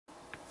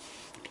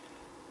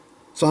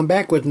So I'm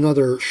back with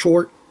another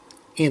short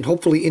and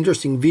hopefully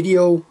interesting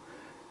video.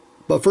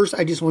 But first,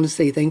 I just want to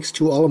say thanks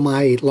to all of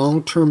my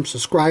long-term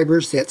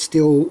subscribers that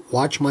still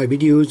watch my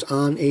videos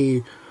on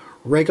a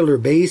regular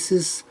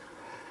basis.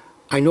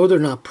 I know they're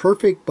not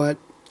perfect, but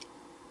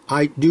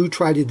I do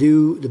try to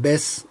do the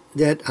best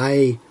that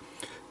I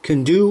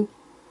can do.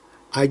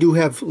 I do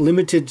have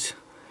limited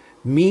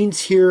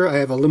means here. I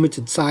have a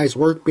limited size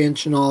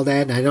workbench and all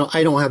that, and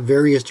I don't have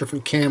various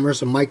different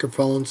cameras and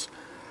microphones.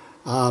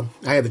 I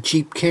have a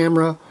cheap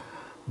camera,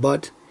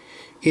 but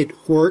it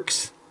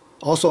works.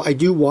 Also, I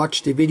do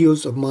watch the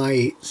videos of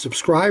my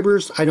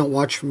subscribers. I don't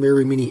watch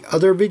very many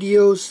other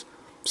videos,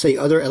 say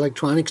other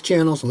electronics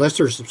channels, unless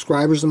they're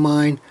subscribers of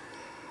mine.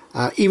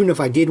 Even if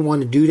I did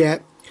want to do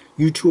that,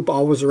 YouTube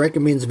always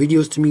recommends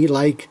videos to me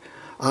like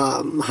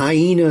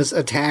hyenas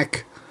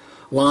attack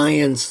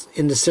lions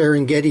in the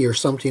Serengeti or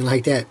something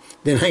like that.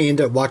 Then I end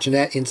up watching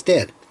that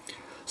instead.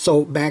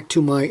 So back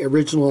to my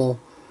original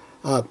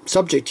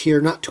subject here.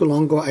 Not too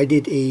long ago I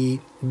did a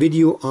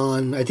video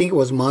on, I think it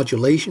was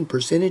modulation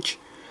percentage,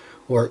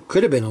 or it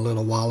could have been a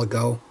little while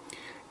ago,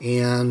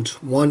 and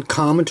one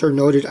commenter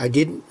noted I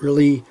didn't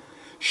really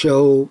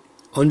show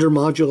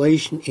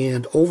undermodulation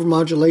and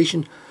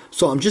overmodulation.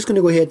 So I'm just going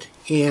to go ahead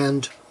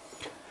and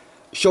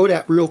show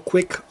that real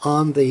quick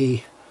on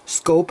the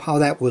scope, how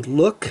that would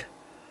look.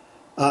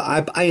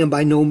 I am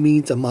by no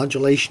means a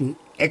modulation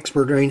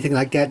expert or anything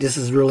like that. This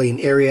is really an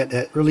area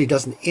that really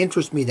doesn't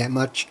interest me that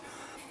much.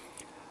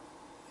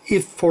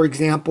 If, for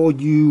example,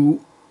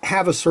 you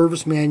have a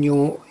service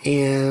manual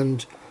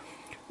and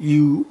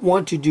you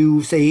want to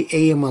do, say,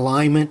 AM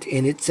alignment,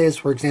 and it says,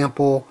 for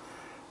example,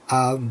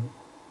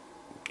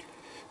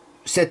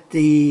 set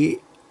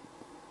the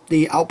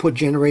output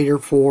generator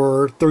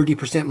for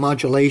 30%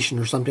 modulation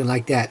or something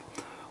like that.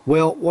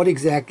 Well, what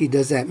exactly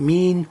does that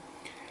mean?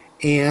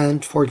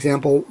 And, for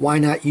example, why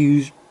not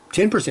use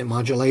 10%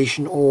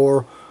 modulation,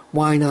 or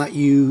why not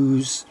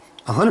use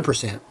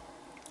 100%?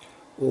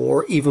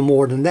 Or even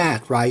more than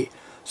that, right?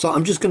 So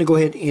I'm just going to go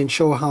ahead and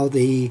show how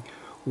the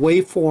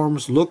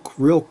waveforms look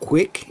real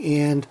quick,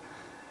 and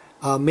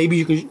maybe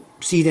you can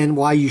see then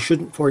why you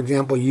shouldn't, for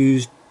example,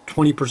 use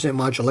 20%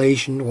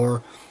 modulation,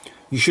 or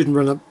you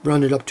shouldn't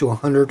run it up to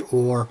 100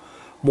 or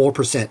more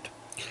percent.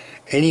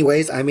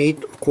 Anyways, I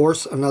made, of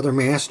course, another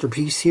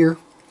masterpiece here.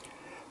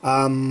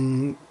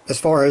 As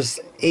far as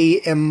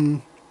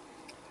AM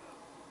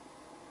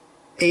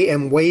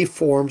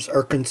waveforms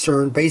are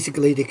concerned,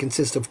 basically they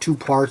consist of two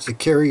parts, the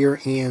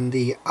carrier and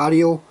the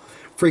audio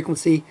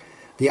frequency.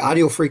 The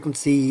audio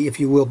frequency, if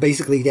you will,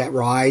 basically that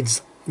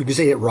rides, you could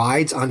say it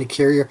rides on the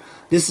carrier.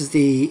 This is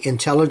the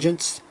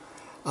intelligence.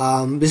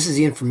 This is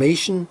the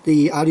information,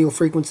 the audio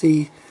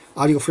frequencies.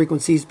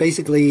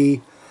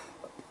 Basically,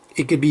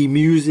 it could be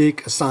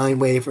music, a sine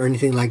wave, or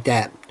anything like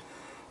that.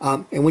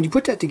 And when you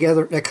put that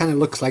together, that kind of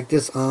looks like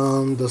this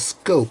on the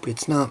scope.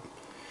 It's not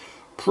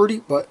pretty,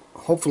 but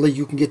hopefully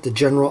you can get the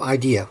general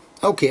idea.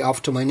 Okay,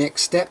 off to my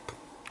next step.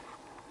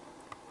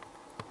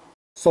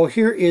 So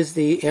here is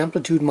the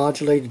amplitude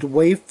modulated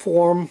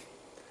waveform.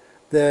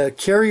 The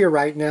carrier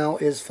right now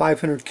is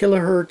 500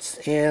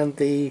 kilohertz, and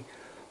the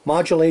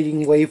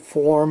modulating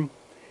waveform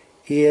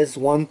is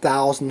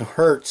 1000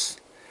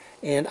 hertz.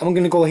 And I'm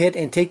going to go ahead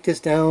and take this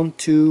down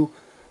to,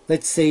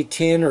 let's say,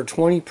 10 or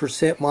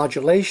 20%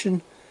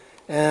 modulation.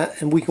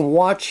 And we can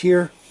watch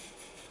here,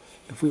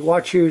 if we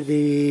watch here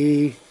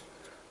the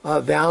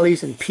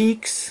valleys and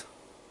peaks,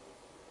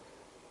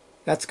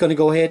 that's going to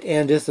go ahead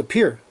and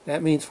disappear.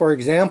 That means, for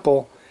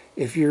example,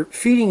 if you're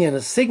feeding in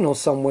a signal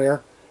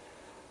somewhere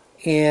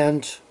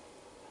and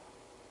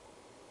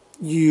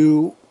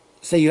you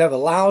say you have a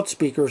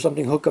loudspeaker or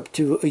something hooked up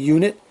to a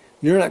unit,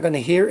 you're not going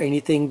to hear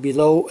anything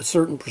below a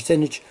certain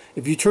percentage.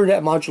 If you turn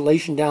that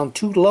modulation down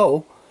too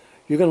low,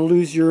 you're going to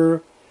lose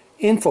your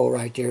info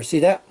right there. See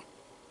that?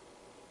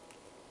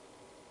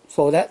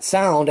 So that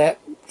sound, that,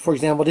 for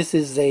example, this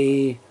is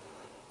a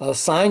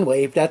sine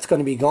wave, that's going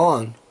to be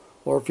gone.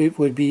 Or if it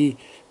would be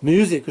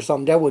music or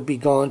something, that would be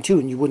gone too,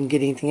 and you wouldn't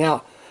get anything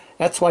out.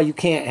 That's why you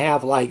can't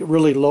have like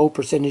really low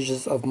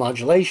percentages of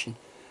modulation.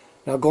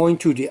 Now going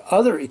to the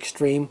other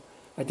extreme,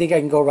 I think I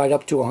can go right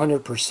up to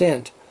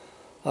 100%.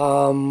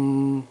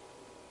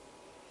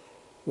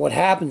 What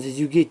happens is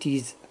you get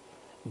these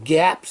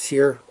gaps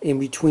here in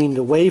between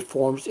the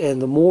waveforms,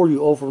 and the more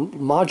you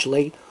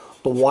overmodulate,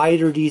 the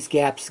wider these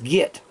gaps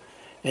get.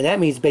 And that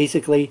means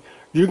basically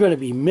you're going to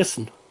be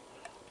missing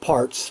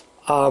parts.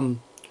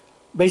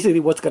 Basically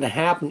what's going to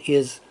happen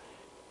is,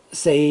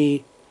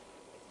 say,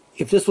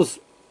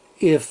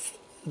 if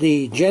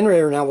the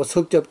generator now was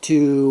hooked up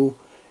to,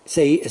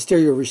 say, a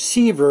stereo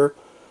receiver,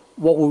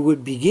 what we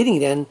would be getting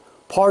then,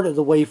 part of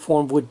the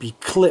waveform would be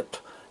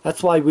clipped.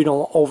 That's why we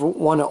don't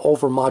want to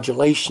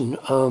overmodulation.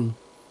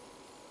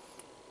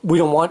 We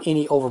don't want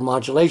any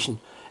overmodulation.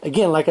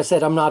 Again, like I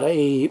said, I'm not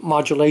a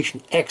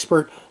modulation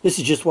expert. This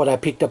is just what I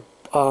picked up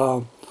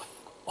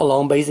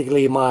along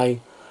basically my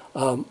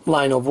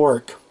line of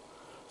work.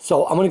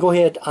 So I'm going to go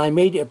ahead, I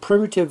made a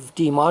primitive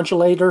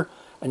demodulator,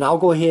 and I'll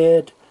go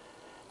ahead,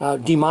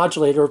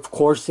 demodulator, of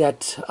course,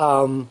 that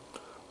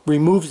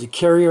removes the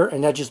carrier,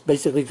 and that's just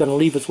basically going to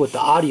leave us with the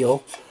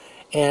audio.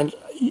 And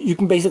you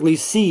can basically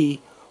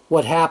see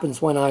what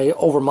happens when I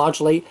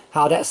overmodulate,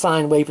 how that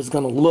sine wave is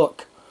going to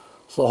look.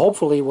 So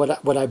hopefully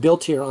what I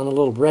built here on a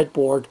little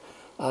breadboard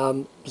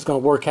is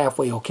going to work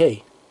halfway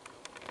okay.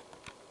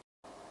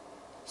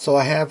 So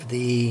I have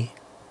the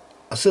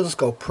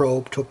oscilloscope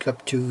probe hooked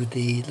up to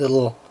the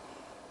little,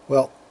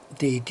 well,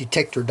 the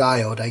detector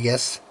diode, I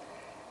guess.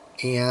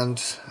 And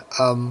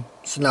so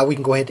now we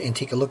can go ahead and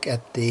take a look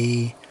at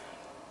the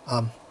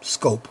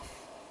scope.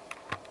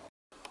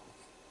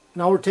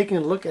 Now we're taking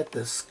a look at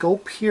the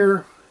scope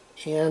here,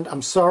 and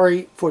I'm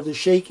sorry for the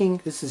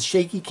shaking. This is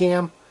shaky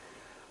cam.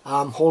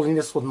 I'm holding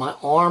this with my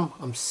arm.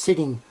 I'm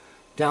sitting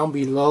down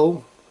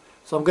below,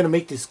 so I'm going to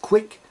make this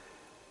quick.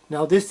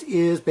 Now this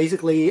is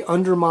basically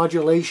under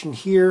modulation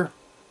here,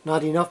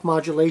 not enough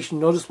modulation.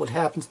 Notice what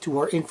happens to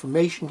our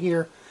information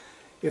here.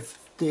 If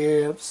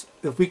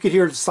we could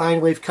hear the sine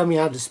wave coming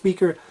out of the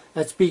speaker,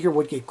 that speaker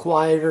would get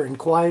quieter and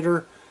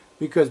quieter,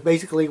 because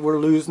basically we're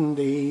losing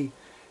the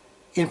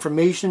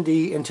information,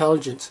 the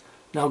intelligence.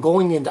 Now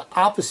going in the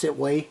opposite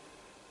way,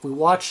 we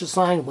watch the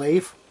sine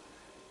wave,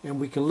 and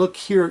we can look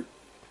here.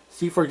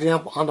 See, for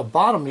example, on the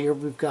bottom here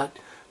we've got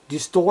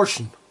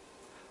distortion.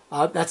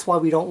 That's why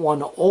we don't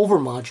want to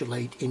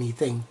overmodulate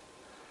anything.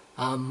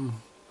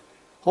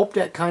 Hope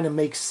that kind of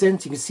makes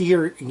sense. You can see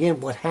here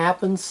again what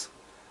happens.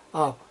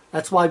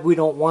 That's why we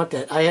don't want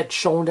that. I had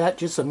shown that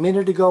just a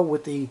minute ago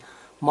with the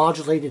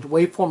modulated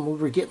waveform. We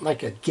were getting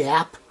like a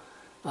gap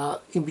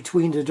in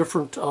between the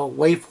different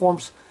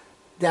waveforms.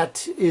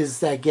 That is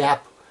that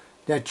gap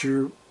that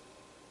you're,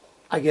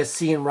 I guess,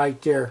 seeing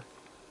right there.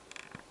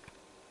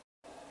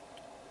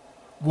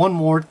 One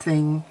more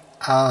thing.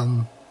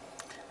 I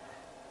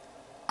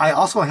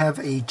also have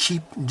a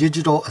cheap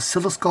digital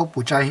oscilloscope,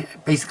 which I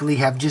basically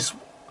have just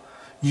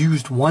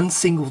used one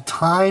single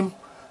time.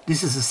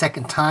 This is the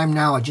second time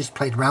now. I just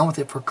played around with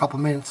it for a couple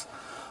minutes,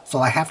 so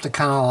I have to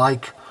kind of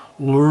like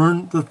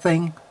learn the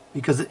thing,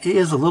 because it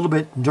is a little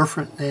bit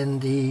different than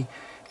the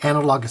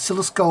analog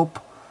oscilloscope.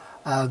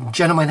 A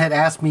gentleman had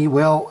asked me,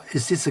 well,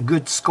 is this a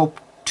good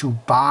scope to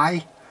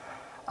buy?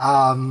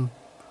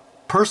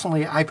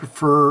 Personally, I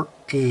prefer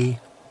a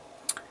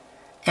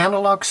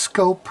analog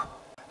scope.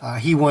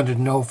 He wanted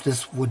to know if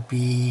this would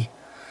be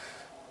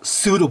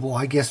suitable,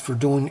 I guess, for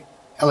doing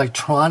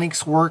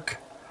electronics work.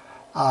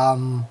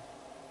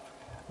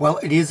 Well,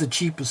 it is a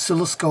cheap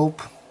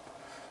oscilloscope,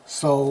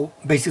 so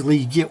basically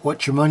you get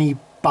what your money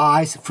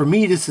buys. For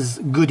me, this is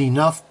good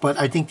enough, but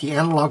I think the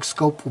analog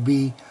scope will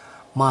be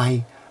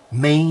my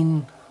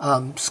main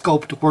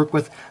scope to work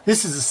with.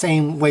 This is the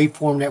same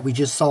waveform that we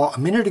just saw a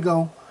minute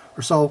ago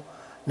or so.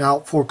 Now,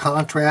 for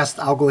contrast,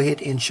 I'll go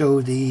ahead and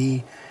show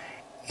the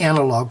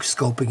analog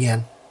scope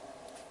again.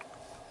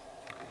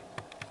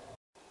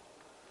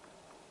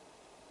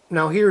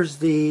 Now here's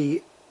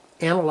the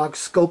analog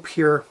scope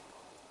here,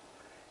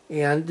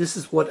 and this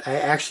is what I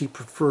actually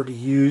prefer to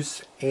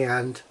use,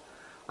 and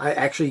I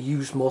actually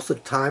use most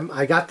of the time.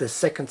 I got the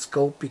second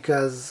scope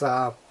because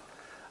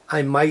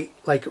I might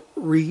like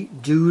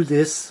redo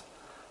this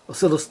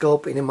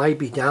oscilloscope, and it might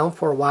be down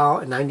for a while,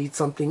 and I need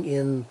something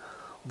in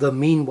the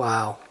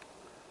meanwhile.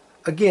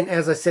 Again,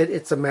 as I said,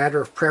 it's a matter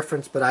of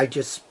preference, but I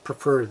just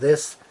prefer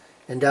this.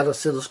 And that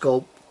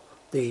oscilloscope,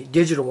 the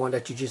digital one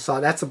that you just saw,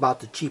 that's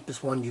about the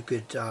cheapest one you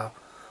could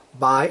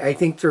buy. I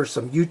think there's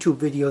some YouTube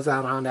videos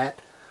out on that.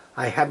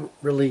 I haven't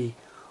really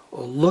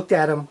looked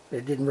at them.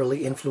 It didn't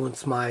really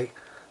influence my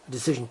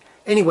decision.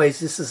 Anyways,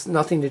 this is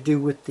nothing to do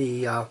with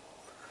the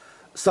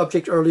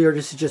subject earlier.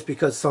 This is just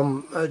because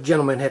some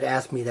gentleman had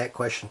asked me that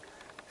question.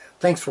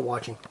 Thanks for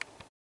watching.